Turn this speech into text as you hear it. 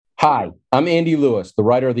Hi, I'm Andy Lewis, the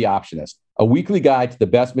writer of The Optionist, a weekly guide to the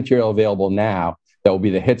best material available now that will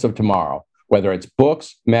be the hits of tomorrow, whether it's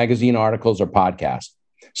books, magazine articles, or podcasts.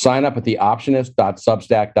 Sign up at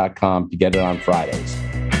theoptionist.substack.com to get it on Fridays.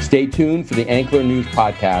 Stay tuned for the Ankler News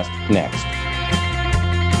Podcast next.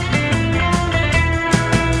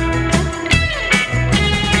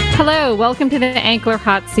 Hello, welcome to the Ankler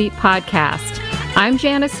Hot Seat Podcast. I'm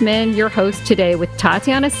Janice Min, your host today with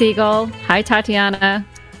Tatiana Siegel. Hi, Tatiana.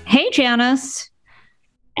 Hey, Janice.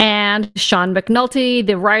 And Sean McNulty,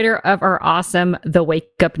 the writer of our awesome The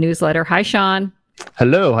Wake Up newsletter. Hi, Sean.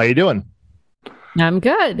 Hello, how you doing? I'm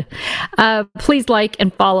good. Please like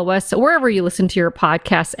and follow us wherever you listen to your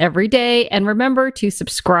podcasts every day. And remember to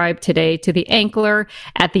subscribe today to The Ankler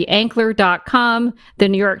at theankler.com. The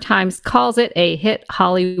New York Times calls it a hit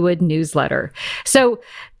Hollywood newsletter. So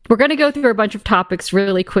we're going to go through a bunch of topics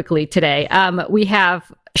really quickly today. We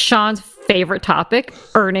have Sean's favorite topic,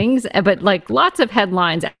 earnings, but like lots of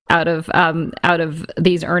headlines out of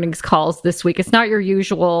these earnings calls this week. It's not your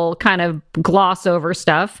usual kind of gloss over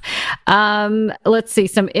stuff. Let's see,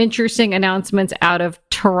 some interesting announcements out of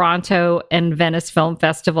Toronto and Venice film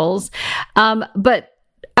festivals. But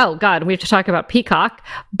oh God, we have to talk about Peacock.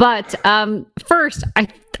 But first, I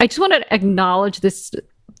just want to acknowledge these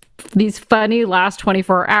funny last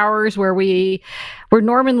 24 hours where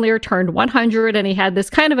Norman Lear turned 100 and he had this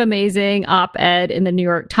kind of amazing op-ed in the New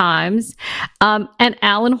York Times. And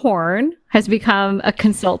Alan Horn has become a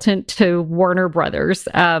consultant to Warner Brothers,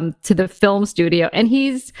 to the film studio, and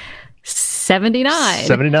he's 79.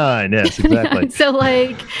 79, yes, exactly. So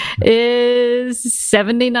like, is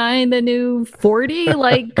 79 the new 40?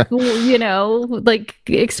 Like, like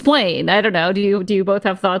explain. I don't know. Do you both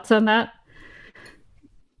have thoughts on that?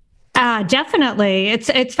 Definitely.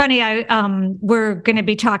 It's funny. We're going to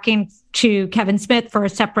be talking to Kevin Smith for a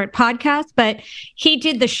separate podcast, but he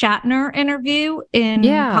did the Shatner interview in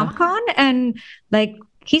Comic-Con, and like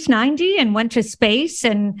he's 90 and went to space.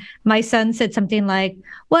 And my son said something like,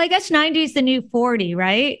 well, I guess 90 is the new 40,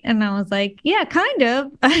 right? And I was like, yeah, kind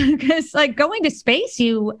of. Because like going to space,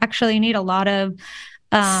 you actually need a lot of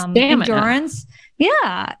endurance.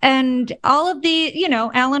 Yeah. And all of the,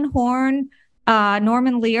 Alan Horn,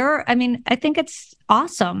 Norman Lear. I mean, I think it's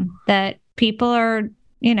awesome that people are,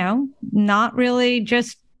 not really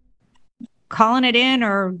just calling it in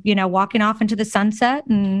or, walking off into the sunset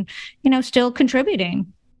and, still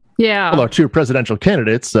contributing. Yeah. Although two presidential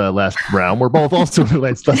candidates last round were both also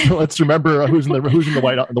let's remember who's in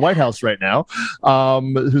the White House right now,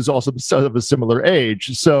 who's also of a similar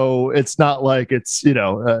age. So it's not like it's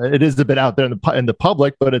it is a bit out there in the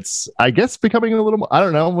public, but it's I guess becoming a little more, I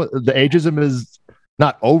don't know. The ageism is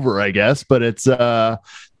not over, I guess, but it's but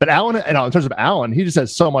Alan, in terms of Alan, he just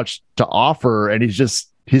has so much to offer, and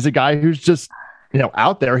he's a guy who's just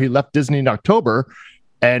out there. He left Disney in October.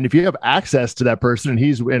 And if you have access to that person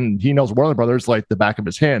and he knows Warner Brothers like the back of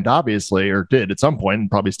his hand, obviously, or did at some point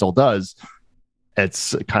and probably still does,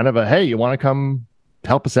 it's kind of a, hey, you want to come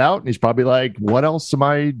help us out? And he's probably like, what else am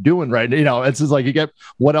I doing right now? It's just like you get,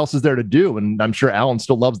 what else is there to do? And I'm sure Alan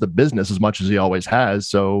still loves the business as much as he always has.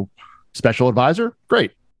 So special advisor,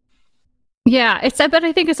 great. Yeah, but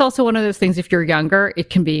I think it's also one of those things, if you're younger, it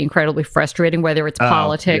can be incredibly frustrating, whether it's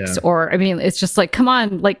politics or, I mean, it's just like, come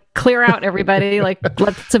on, like clear out everybody, like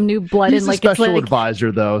let some new blood in. Like, a special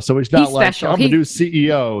advisor though. So he's not like, special. I'm the new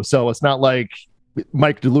CEO. So it's not like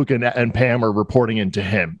Mike DeLuca and Pam are reporting into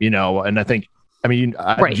him, and I think,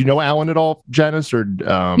 right. Did you know Alan at all, Janice? Or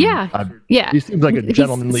yeah. He seems like a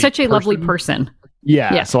gentlemanly He's such a lovely person.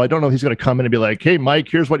 Yeah, so I don't know if he's going to come in and be like, hey, Mike,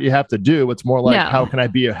 here's what you have to do. It's more like, how can I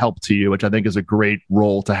be a help to you, which I think is a great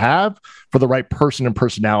role to have for the right person and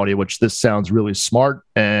personality, which this sounds really smart,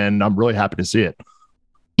 and I'm really happy to see it.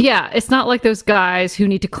 Yeah, it's not like those guys who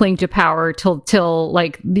need to cling to power till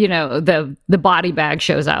like, the body bag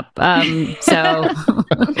shows up. All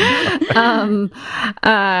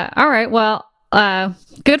right, well,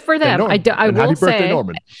 good for them. I will happy say. Birthday,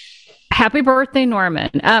 Norman. Happy birthday,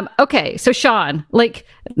 Norman. Okay, so Sean, like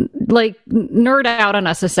nerd out on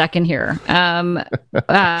us a second here. Tell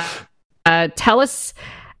us,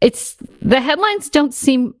 the headlines don't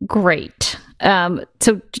seem great.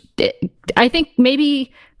 So I think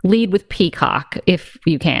maybe lead with Peacock if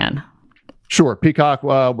you can. Sure. Peacock,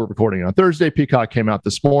 we're recording on Thursday. Peacock came out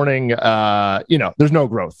this morning. There's no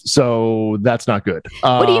growth. So that's not good.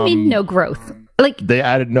 What do you mean no growth? Like they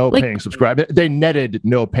added paying subscribers. They netted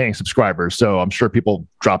no paying subscribers. So I'm sure people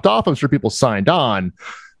dropped off. I'm sure people signed on.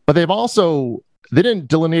 But they didn't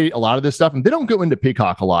delineate a lot of this stuff. And they don't go into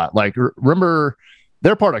Peacock a lot. Like, remember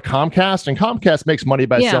they're part of Comcast, and Comcast makes money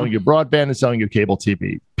by selling you broadband and selling you cable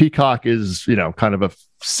TV. Peacock is, kind of a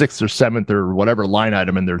sixth or seventh or whatever line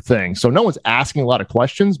item in their thing. So no one's asking a lot of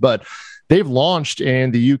questions, but they've launched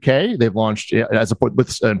in the UK. They've launched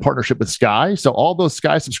in partnership with Sky. So all those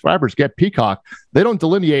Sky subscribers get Peacock. They don't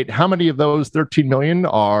delineate how many of those 13 million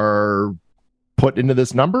are put into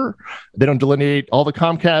this number. They don't delineate all the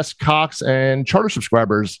Comcast, Cox, and Charter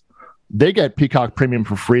subscribers. They get Peacock Premium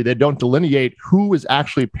for free. They don't delineate who is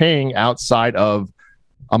actually paying outside of,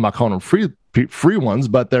 I'm not calling them free ones,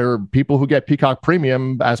 but they're people who get Peacock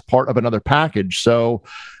Premium as part of another package. So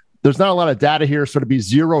there's not a lot of data here. So to be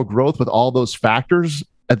zero growth with all those factors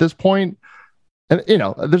at this point, and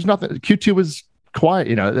there's nothing. Q2 was quiet,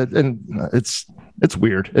 and it's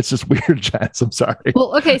weird. It's just weird, Jess. I'm sorry.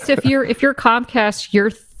 Well, okay. So if you're Comcast,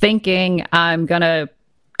 you're thinking I'm gonna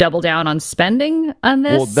double down on spending on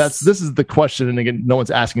this. Well, this is the question, and again, no one's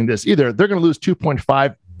asking this either. They're going to lose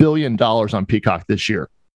 $2.5 billion on Peacock this year.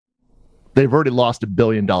 They've already lost $1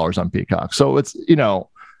 billion on Peacock. So it's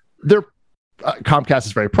they're Comcast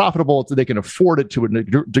is very profitable, so they can afford it to a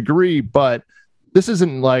degree, but this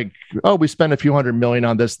isn't like, oh, we spend a few $100 million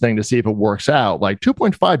on this thing to see if it works out. Like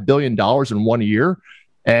 $2.5 billion in 1 year,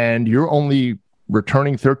 and you're only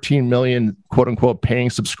returning 13 million, quote unquote, paying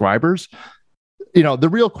subscribers. The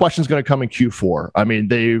real question is going to come in Q4. I mean,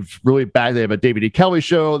 they have a David E. Kelly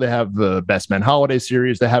show. They have the Best Men Holiday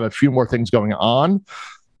series. They have a few more things going on.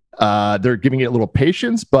 They're giving it a little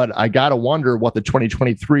patience, but I got to wonder what the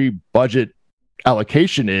 2023 budget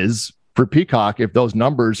allocation is for Peacock. If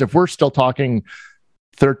we're still talking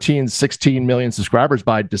 13, 16 million subscribers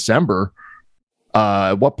by December,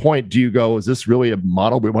 at what point do you go, is this really a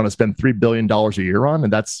model we want to spend $3 billion a year on?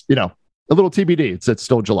 And that's, a little TBD. It's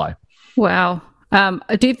still July. Wow.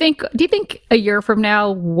 Do you think a year from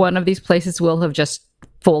now, one of these places will have just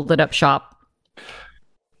folded up shop?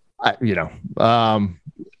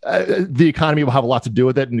 The economy will have a lot to do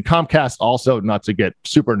with it. And Comcast also, not to get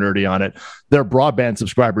super nerdy on it, their broadband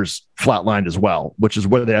subscribers flatlined as well, which is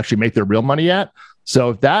where they actually make their real money at. So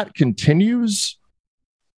if that continues,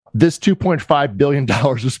 this $2.5 billion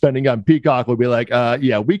of spending on Peacock will be like,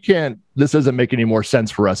 we can't, this doesn't make any more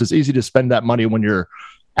sense for us. It's easy to spend that money when you're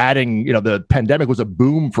adding, the pandemic was a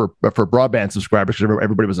boom for broadband subscribers because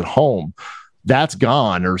everybody was at home. That's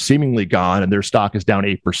gone or seemingly gone, and their stock is down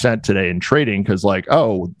 8% today in trading because,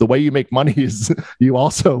 the way you make money is you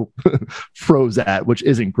also froze at, which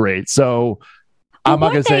isn't great. So I'm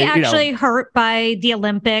not going to say actually hurt by the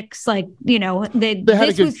Olympics. They had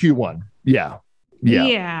a good Q1. Yeah.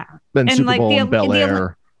 Then and Super Bowl in Bel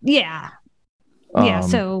Air.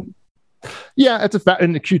 So. Yeah, it's a fact.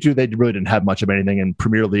 In the Q2, they really didn't have much of anything in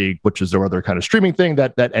Premier League, which is their other kind of streaming thing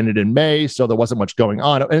that ended in May. So there wasn't much going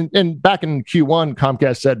on. And back in Q1,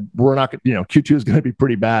 Comcast said, we're not, Q2 is going to be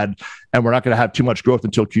pretty bad and we're not going to have too much growth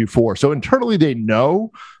until Q4. So internally, they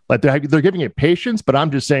know, they're giving it patience. But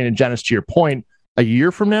I'm just saying, and Janice, to your point, a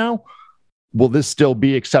year from now, will this still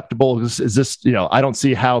be acceptable? Is this, I don't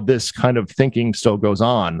see how this kind of thinking still goes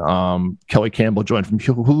on. Kelly Campbell joined from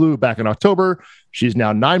Hulu back in October. She's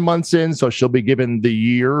now 9 months in, so she'll be given the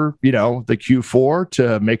year, the Q4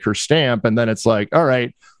 to make her stamp. And then it's like, all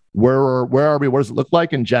right, where are we? What does it look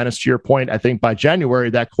like? And Janice, to your point, I think by January,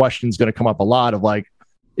 that question is going to come up a lot of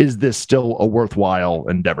is this still a worthwhile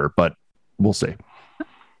endeavor? But we'll see.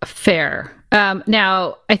 Fair.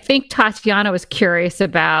 Now, I think Tatiana was curious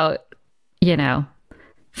about,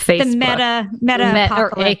 Facebook. The Meta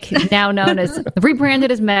or now known as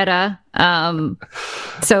rebranded as Meta.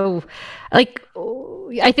 So I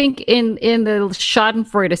think in the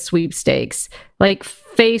Schadenfreude sweepstakes,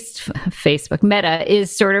 Facebook Meta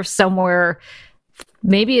is sort of somewhere,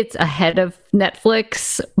 maybe it's ahead of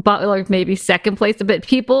Netflix, but maybe second place. But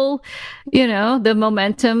people, the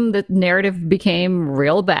momentum, the narrative became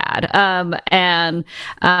real bad.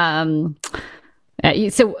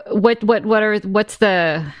 So what's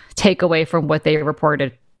the takeaway from what they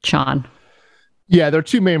reported, Sean? Yeah, their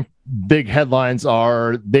two main big headlines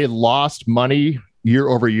are they lost money year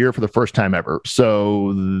over year for the first time ever.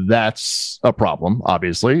 So that's a problem,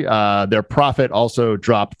 obviously. Their profit also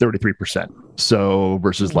dropped 33%. So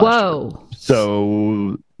versus last year.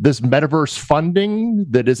 So this metaverse funding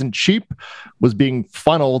that isn't cheap was being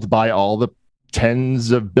funneled by all the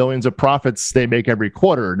tens of billions of profits they make every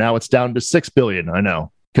quarter. Now it's down to 6 billion. I know.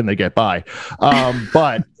 Can they get by?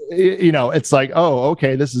 But it's like, oh,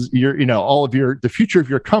 okay, this is all of the future of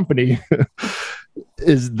your company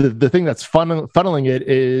is the thing that's funneling it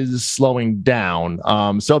is slowing down.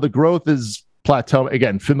 So the growth is plateauing.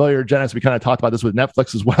 Again, familiar, Janice, we kind of talked about this with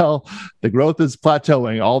Netflix as well. The growth is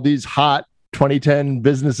plateauing. All these hot 2010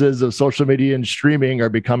 businesses of social media and streaming are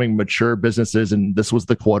becoming mature businesses. And this was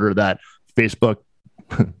the quarter that Facebook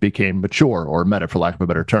became mature, or Meta, for lack of a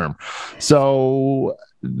better term. So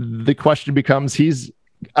the question becomes,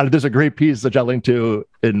 there's a great piece that I linked to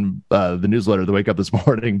in the newsletter, The Wake Up This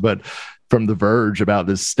Morning, but from The Verge, about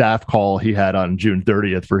this staff call he had on June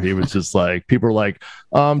 30th, where he was just like, people were like,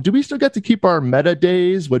 do we still get to keep our Meta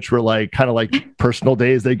days, which were like kind of like personal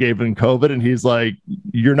days they gave in COVID? And he's like,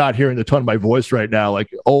 you're not hearing the tone of my voice right now. Like,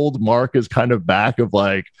 old Mark is kind of back of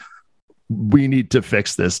like, we need to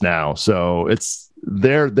fix this now. So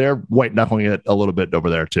they're white knuckling it a little bit over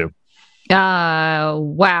there too.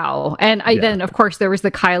 Wow. And then of course there was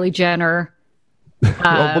the Kylie Jenner.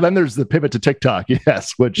 Well, then there's the pivot to TikTok.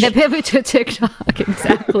 Yes. The pivot to TikTok.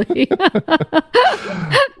 Exactly.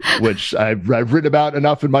 Which I've written about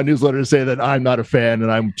enough in my newsletter to say that I'm not a fan,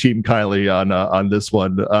 and I'm Team Kylie on this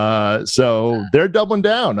one. So they're doubling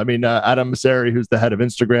down. I mean, Adam Mosseri, who's the head of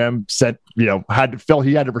Instagram, felt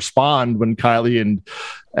he had to respond when Kylie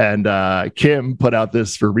and Kim put out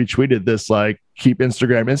this, or retweeted this, like, keep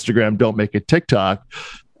Instagram, don't make it TikTok.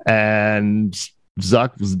 And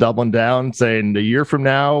Zuck was doubling down, saying a year from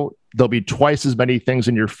now, there'll be twice as many things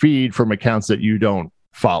in your feed from accounts that you don't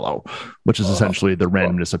follow, which is essentially the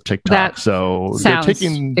randomness of TikTok. So sounds they're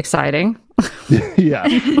taking exciting. Yeah.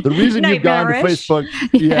 The reason you've gone to Facebook.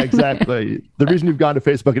 Yeah, exactly. The reason you've gone to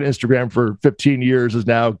Facebook and Instagram for 15 years is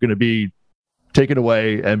now going to be taken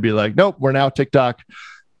away and be like, nope, we're now TikTok,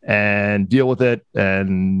 and deal with it.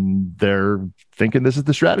 And they're thinking this is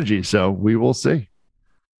the strategy. So we will see.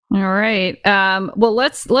 All right. Well,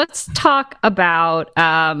 let's talk about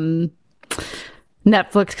Netflix,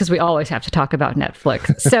 because we always have to talk about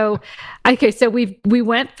Netflix. So, okay, so we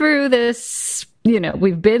went through this.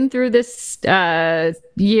 We've been through this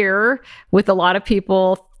year with a lot of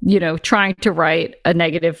people, trying to write a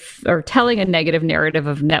negative, or telling a negative narrative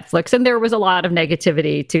of Netflix, and there was a lot of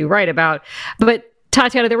negativity to write about, but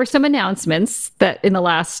Tatiana, there were some announcements that in the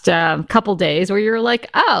last couple days where you're like,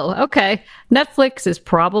 oh, okay, Netflix is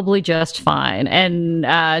probably just fine. And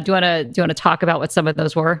do you want to talk about what some of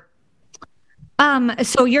those were?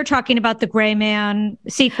 So you're talking about the Gray Man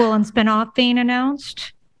sequel and spinoff being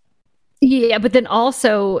announced? Yeah, but then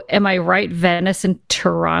also, am I right, Venice and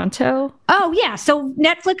Toronto? Oh, yeah. So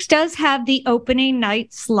Netflix does have the opening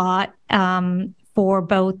night slot for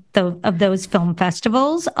both of those film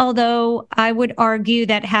festivals, although I would argue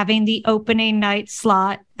that having the opening night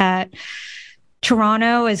slot at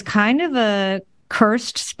Toronto is kind of a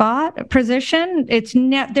cursed position. It's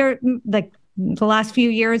they're like, the last few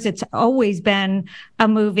years, it's always been a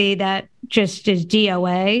movie that just is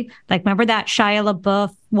DOA. Like, remember that Shia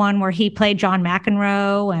LaBeouf one where he played John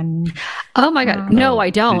McEnroe? And oh my God, no, I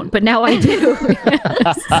don't, but now I do.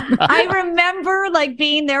 Yes. I remember like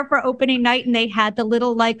being there for opening night, and they had the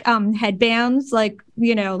little like headbands, like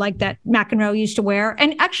like that McEnroe used to wear.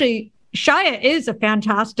 And actually, Shia is a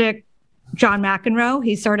fantastic John McEnroe.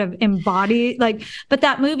 He sort of embodied but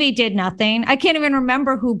that movie did nothing. I can't even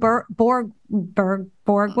remember who Borg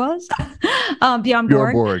was. Bjorn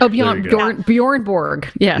Borg. Oh, Bjorn Borg.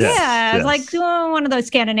 Yes. Yeah, yes. Like one of those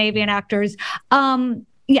Scandinavian actors.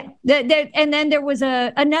 Yeah. And then there was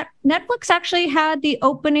a Netflix actually had the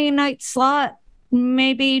opening night slot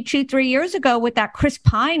maybe 2-3 years ago with that Chris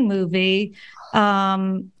Pine movie.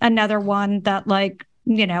 Another one that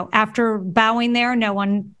after bowing there, no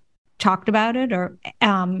one talked about it, or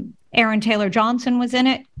Aaron Taylor Johnson was in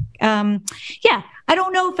it. I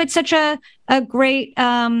don't know if it's such a great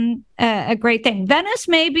thing. Venice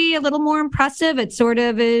may be a little more impressive. It sort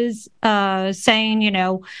of is saying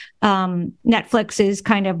Netflix is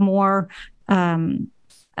kind of more like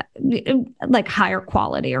higher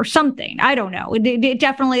quality or something. I don't know. It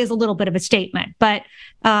definitely is a little bit of a statement, but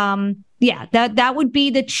that would be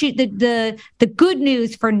the good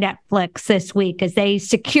news for Netflix this week, as they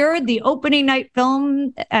secured the opening night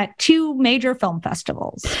film at 2 major film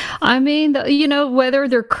festivals. I mean, whether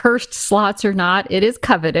they're cursed slots or not, it is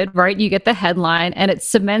coveted, right? You get the headline, and it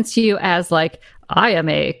cements you as like, I am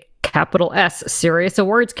a capital S serious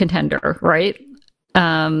awards contender, right?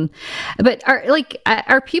 But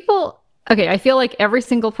are people okay? I feel like every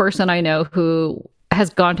single person I know who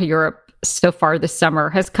has gone to Europe so far this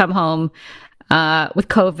summer has come home with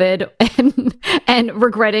COVID and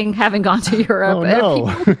regretting having gone to Europe. Oh, no.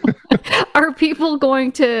 Are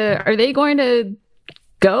they going to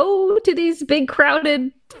go to these big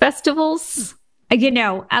crowded festivals? I've been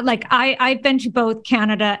to both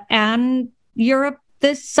Canada and Europe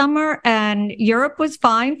this summer, and Europe was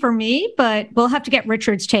fine for me, but we'll have to get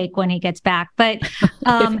Richard's take when he gets back. But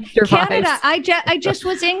Canada, I just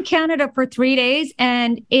was in Canada for 3 days,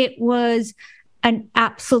 and it was an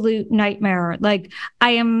absolute nightmare. Like, I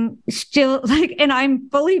am still and I'm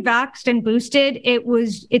fully vaxxed and boosted.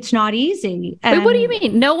 It's not easy. Wait, what do you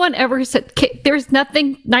mean? No one ever said there's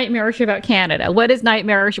nothing nightmarish about Canada. What is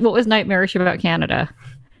nightmarish? What was nightmarish about Canada?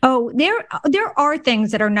 Oh, there are things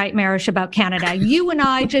that are nightmarish about Canada. You and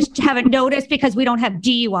I just haven't noticed because we don't have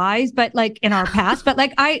DUIs, but like in our past. But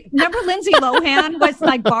like, I remember Lindsay Lohan was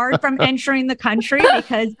like barred from entering the country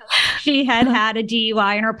because she had a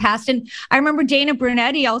DUI in her past. And I remember Dana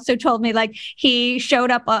Brunetti also told me, like, he showed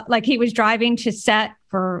up, like he was driving to set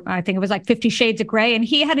for, I think it was like 50 Shades of Grey, and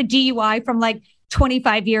he had a DUI from like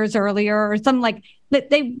 25 years earlier or something. Like, that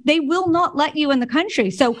they will not let you in the country.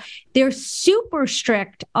 So they're super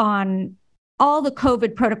strict on all the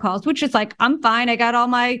COVID protocols, which is like, I'm fine. I got all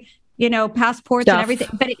my, passports and everything,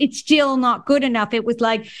 but it's still not good enough. It was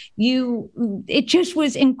like it just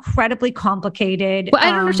was incredibly complicated. Well,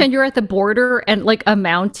 I don't understand. You're at the border and like a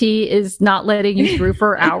Mountie is not letting you through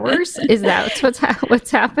for hours. Is that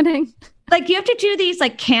what's happening? Like, you have to do these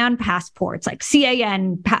like CAN passports, like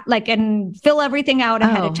CAN, and fill everything out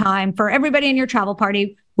ahead of time for everybody in your travel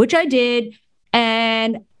party, which I did.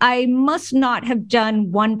 And I must not have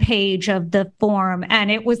done 1 page of the form. And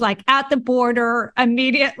it was like at the border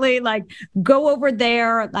immediately, like go over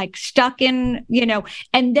there, like stuck in,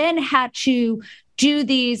 and then had to do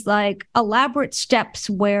these like elaborate steps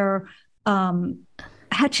where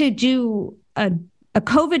had to do a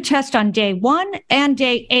COVID test on day 1 and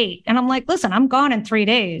day 8. And I'm like, listen, I'm gone in 3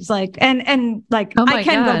 days. Like, and like, I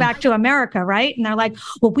can go back to America. Right. And they're like,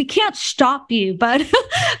 well, we can't stop you, but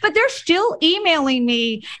they're still emailing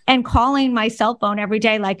me and calling my cell phone every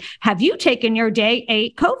day. Like, have you taken your day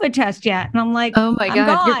 8 COVID test yet? And I'm like, oh my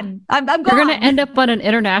God, I'm gone. You're going to end up on an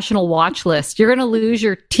international watch list. You're going to lose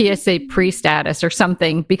your TSA pre-status or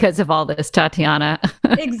something because of all this, Tatiana.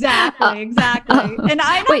 Exactly. And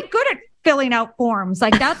I'm not good at filling out forms.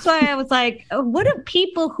 Like, that's why I was like, what are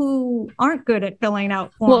people who aren't good at filling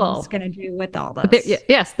out forms going to do with all this?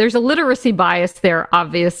 Yes, there's a literacy bias there,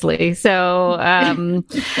 obviously. So,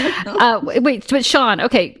 wait, but Sean,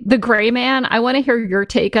 okay, The Gray Man, I want to hear your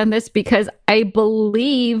take on this because I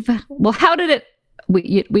believe, how did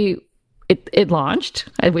it launched,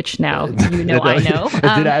 which now I know. It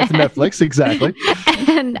did add to Netflix, exactly.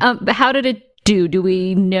 And how did it do? Do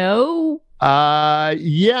we know?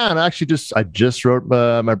 Yeah, and I just wrote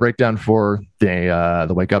my breakdown for the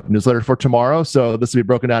Wake Up newsletter for tomorrow, so this will be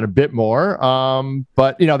broken down a bit more.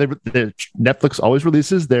 But Netflix always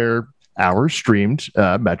releases their hours streamed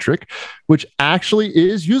metric, which actually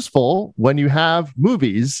is useful when you have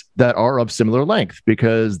movies that are of similar length,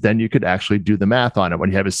 because then you could actually do the math on it. When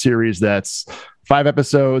you have a series that's 5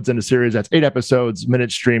 episodes and a series that's 8 episodes,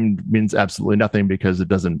 minutes streamed means absolutely nothing because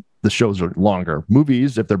the shows are longer.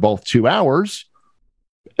 Movies, if they're both 2 hours,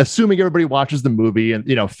 assuming everybody watches the movie and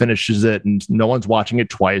finishes it and no one's watching it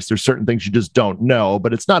twice, there's certain things you just don't know,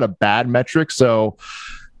 but it's not a bad metric. So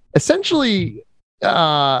essentially,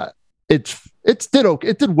 it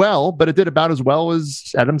did well, but it did about as well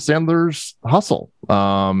as Adam Sandler's Hustle.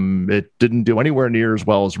 It didn't do anywhere near as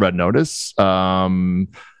well as Red Notice.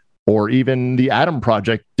 Or even the Adam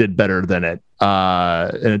Project did better than it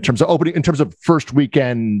in terms of first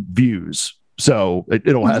weekend views. So it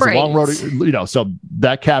has a long road, so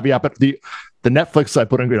that caveat, but the Netflix I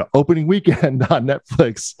put in opening weekend on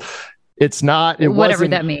Netflix, it's not, whatever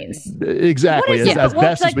that means. Exactly. As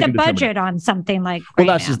best like as we the can budget on something like,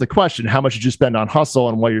 that's just the question. How much did you spend on Hustle,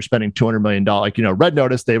 and while you're spending $200 million, like, Red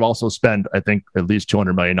Notice, they've also spent, I think, at least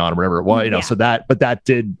 $200 million on whatever it was, so that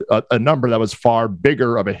did a number that was far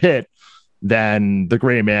bigger of a hit than The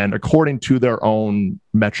Gray Man, according to their own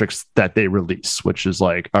metrics that they release, which is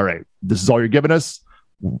like, all right, this is all you're giving us.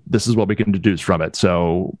 This is what we can deduce from it.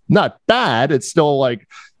 So not bad. It's still like,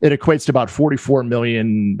 it equates to about 44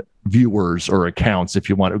 million viewers or accounts, if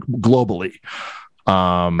you want, globally.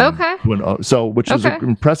 Which is an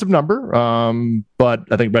impressive number. But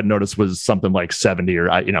I think Red Notice was something like 70, or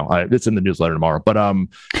it's in the newsletter tomorrow. But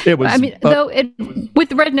it was.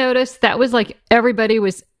 With Red Notice, that was like everybody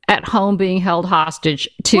was at home being held hostage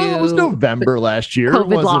to. Well, it was November last year.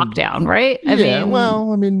 COVID lockdown, right?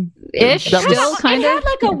 Ish. Still kind of. It had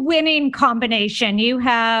like a winning combination. You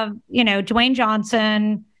have, Dwayne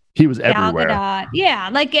Johnson. He was everywhere. Yeah,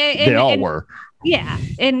 like they all were. Yeah,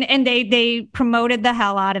 and they promoted the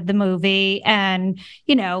hell out of the movie, and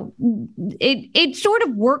it sort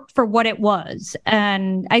of worked for what it was,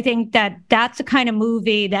 and I think that's the kind of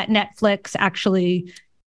movie that Netflix actually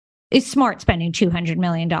is smart spending $200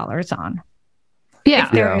 million on. Yeah.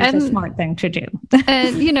 If there is a smart thing to do.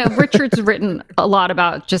 And, Richard's written a lot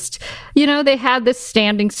about just, they had this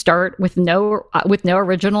standing start with no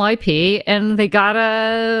original IP, and they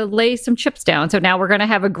gotta lay some chips down. So now we're going to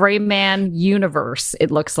have a Gray Man universe,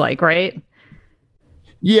 it looks like, right?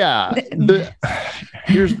 Yeah. The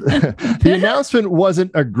announcement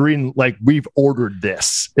wasn't a green, like, we've ordered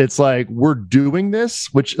this. It's like, we're doing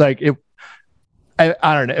this, which, like, I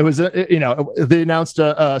don't know. It was, they announced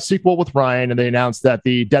a sequel with Ryan, and they announced that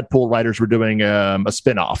the Deadpool writers were doing a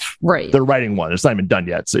spinoff. Right. They're writing one. It's not even done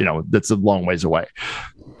yet. So, that's a long ways away.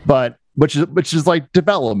 But which is like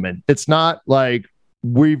development. It's not like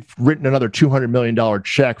we've written another $200 million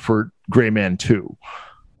check for Gray Man 2.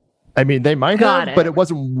 I mean, they might have, but it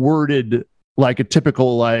wasn't worded like a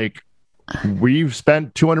typical, like, we've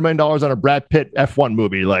spent $200 million on a Brad Pitt F1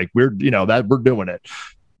 movie. Like, we're doing it.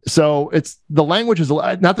 So the language is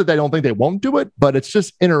not that they don't think they won't do it, but it's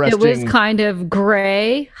just interesting. It was kind of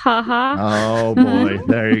gray. Haha. Oh boy.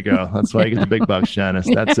 There you go. That's why you get the big bucks, Janice.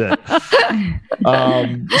 That's it.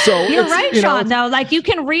 So you're right, Sean, though. Like, you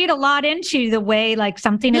can read a lot into the way, like,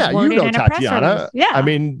 something is worded in a press release. Yeah. I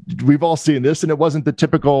mean, we've all seen this, and it wasn't the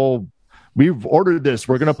typical, we've ordered this,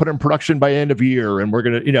 we're going to put it in production by end of year, and we're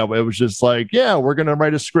going to, it was just like, yeah, we're going to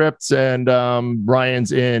write a script, and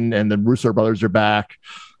Ryan's in, and the Russo brothers are back,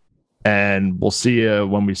 and we'll see you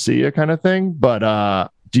when we see you, kind of thing. But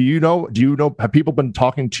do you know, have people been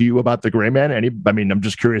talking to you about the Gray Man? I'm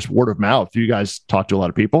just curious, word of mouth. Do you guys talk to a lot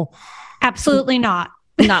of people? Absolutely not.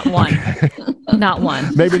 Not one. Not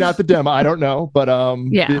one. Maybe not the demo. I don't know. But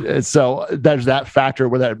so there's that factor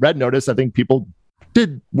where that Red Notice, I think people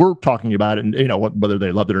were talking about it, and whether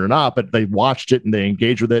they loved it or not, but they watched it and they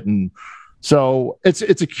engaged with it. And so it's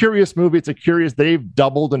a curious movie. They've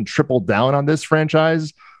doubled and tripled down on this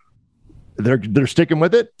franchise. They're sticking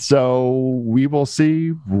with it, so we will see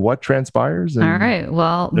what transpires. All right.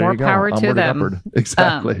 Well, more power to them. Upward.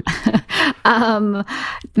 Exactly.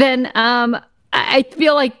 Then I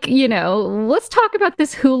feel like, let's talk about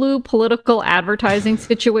this Hulu political advertising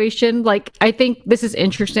situation. Like, I think this is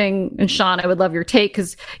interesting, and Sean, I would love your take,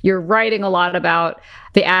 because you're writing a lot about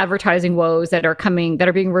the advertising woes that are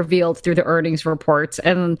being revealed through the earnings reports,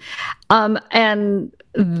 and then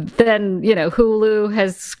Hulu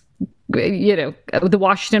has. The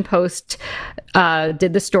Washington Post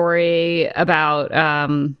did the story about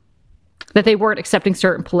that they weren't accepting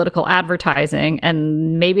certain political advertising,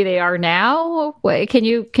 and maybe they are now. Can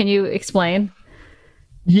you explain?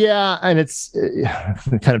 Yeah, and it's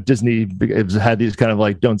kind of Disney had these kind of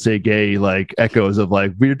like don't say gay like echoes of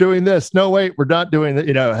like we're doing this. No, wait, we're not doing that.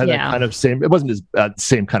 Had that kind of same. It wasn't as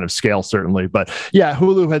same kind of scale certainly, but yeah,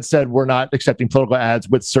 Hulu had said we're not accepting political ads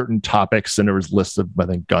with certain topics, and there was lists of, I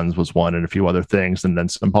think guns was one and a few other things, and then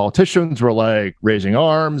some politicians were like raising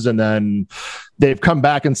arms, and then they've come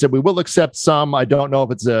back and said we will accept some. I don't know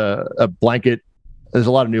if it's a blanket. There's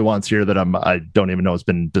a lot of nuance here that I don't even know has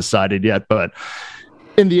been decided yet, but.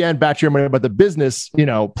 In the end, back to your money about the business,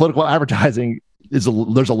 political advertising there's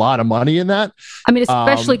a lot of money in that. I mean,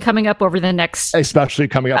 especially coming up over the next, especially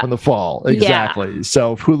coming up in the fall. Exactly. Yeah.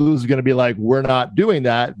 So if Hulu's going to be like, we're not doing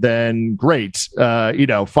that, then great,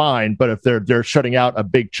 fine. But if they're shutting out a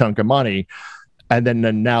big chunk of money, and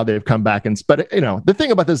then now they've come back but the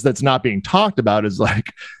thing about this that's not being talked about is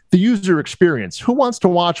like the user experience. Who wants to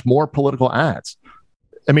watch more political ads?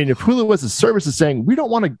 I mean, if Hulu as a service is saying we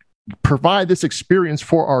don't want to provide this experience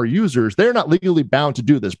for our users, they're not legally bound to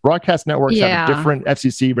do this. Broadcast networks have a different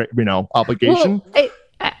FCC, obligation. Well,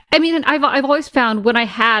 I mean, I've always found when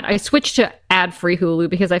I switched to ad-free Hulu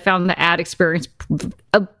because I found the ad experience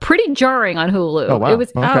pretty jarring on Hulu. Oh, wow. It was,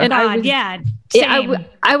 okay.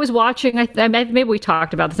 I was watching. Maybe we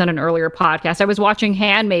talked about this on an earlier podcast. I was watching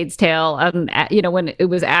 *Handmaid's Tale*, when it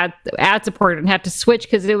was ad supported, and had to switch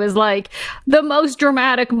because it was like the most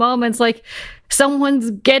dramatic moments, like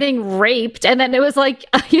someone's getting raped, and then it was like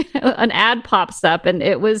an ad pops up, and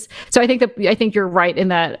it was. So I think you're right in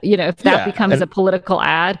that. If that becomes a political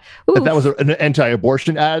ad, if that was an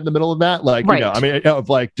anti-abortion ad in the middle of that, like right. Of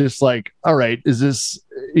like just like, all right, is this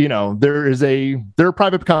they're a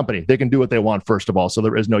private company, they can do what they want, first of all, so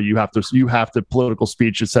there is no you have to political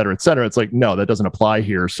speech, et cetera. It's like, no, that doesn't apply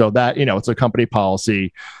here. So that it's a company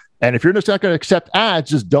policy. And if you're just not going to accept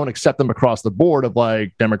ads, just don't accept them across the board of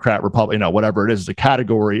like Democrat, Republican, whatever it is, a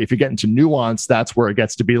category. If you get into nuance, that's where it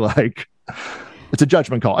gets to be like, it's a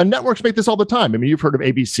judgment call. And networks make this all the time. I mean, you've heard of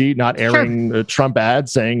ABC not airing Trump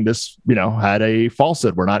ads, saying this, had a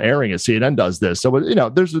falsehood. We're not airing it. CNN does this. So,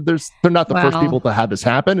 they're not the first people to have this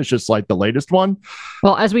happen. It's just like the latest one.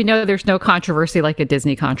 Well, as we know, there's no controversy like a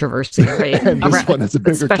Disney controversy, right? And this one is a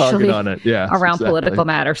bigger target on it. Yeah, around political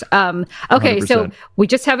matters. Okay, 100%. So we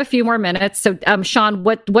just have a few more minutes. So, Sean,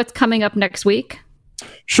 what's coming up next week?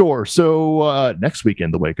 Sure. So next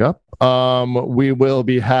weekend, the Wake Up, we will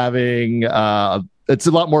be having it's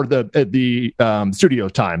a lot more the studio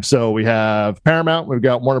time. So we have Paramount, we've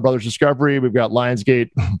got Warner Brothers Discovery, we've got Lionsgate,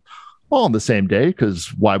 all on the same day, because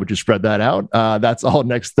why would you spread that out? That's all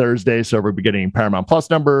next Thursday. So we'll be getting Paramount Plus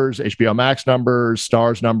numbers, HBO Max numbers,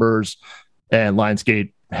 Starz numbers, and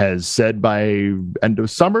Lionsgate has said by end of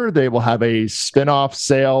summer they will have a spin-off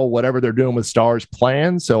sale, whatever they're doing with Starz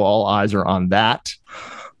planned. So all eyes are on that.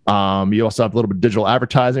 You also have a little bit of digital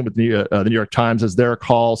advertising with the New York Times as their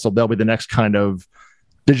call. So they'll be the next kind of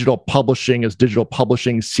digital publishing, as digital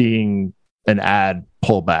publishing seeing an ad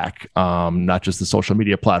pullback, not just the social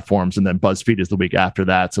media platforms. And then BuzzFeed is the week after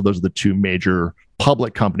that. So those are the two major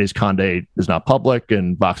public companies. Condé is not public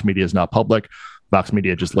and Vox Media is not public. Vox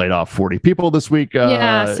Media just laid off 40 people this week. So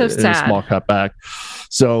sad. In a small cutback.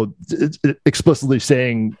 So it's explicitly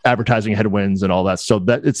saying advertising headwinds and all that. So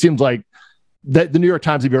that it seems like that the New York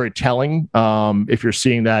Times is very telling. If you're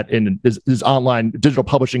seeing that is online digital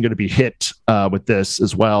publishing going to be hit with this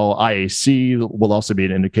as well. IAC will also be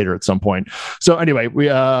an indicator at some point. So anyway,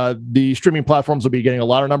 the streaming platforms will be getting a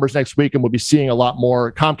lot of numbers next week, and we'll be seeing a lot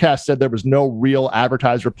more. Comcast said there was no real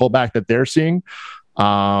advertiser pullback that they're seeing.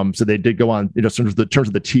 So they did go on, in terms of the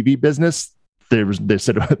TV business. They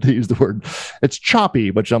said they used the word it's choppy,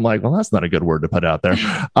 which I'm like, well, that's not a good word to put out there.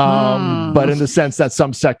 But in the sense that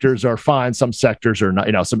some sectors are fine, some sectors are not.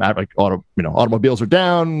 Some automobiles are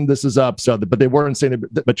down. This is up. So, but they weren't saying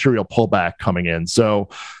the material pullback coming in. So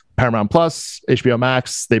Paramount Plus, HBO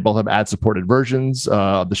Max, they both have ad-supported versions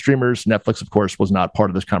of the streamers. Netflix, of course, was not part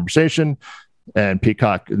of this conversation. And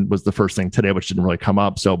Peacock was the first thing today, which didn't really come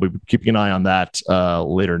up. So we'll be keeping an eye on that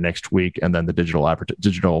later next week, and then the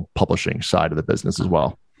digital publishing side of the business as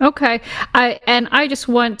well. Okay. I just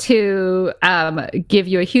want to give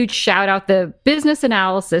you a huge shout out. The business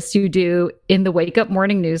analysis you do in the Wake Up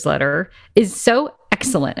Morning newsletter is so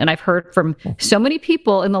excellent. And I've heard from so many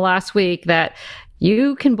people in the last week that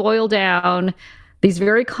you can boil down these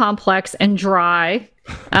very complex and dry,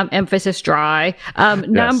 emphasis dry,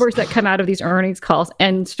 numbers that come out of these earnings calls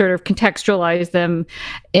and sort of contextualize them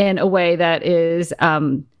in a way that is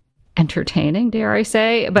entertaining, dare I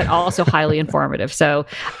say, but also highly informative. So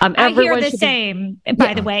I hear the same,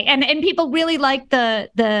 by the way, and people really like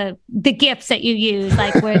the GIFs that you use,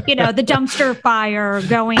 like with the dumpster fire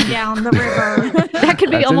going down the river. That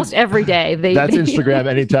could be almost every day. That's Instagram.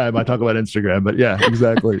 Anytime I talk about Instagram, but yeah,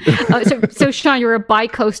 exactly. So Sean, you're a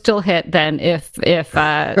bi-coastal hit then, if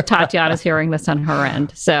Tatiana's hearing this on her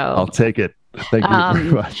end. So I'll take it. Thank you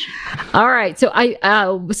very much. All right. So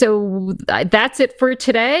so that's it for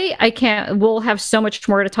today. We'll have so much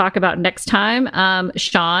more to talk about next time.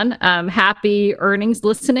 Sean, happy earnings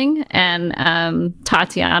listening. And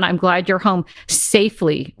Tatiana, I'm glad you're home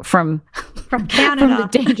safely from Canada. From the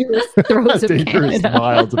dangerous throes of Canada.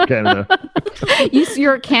 Wilds of Canada.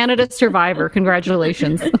 You're a Canada survivor.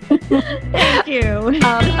 Congratulations. Thank you.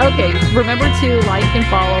 Okay. Remember to like and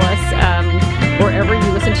follow us wherever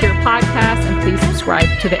you listen to your podcast, and please subscribe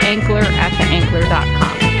to The Ankler at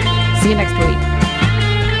theankler.com. See you next week.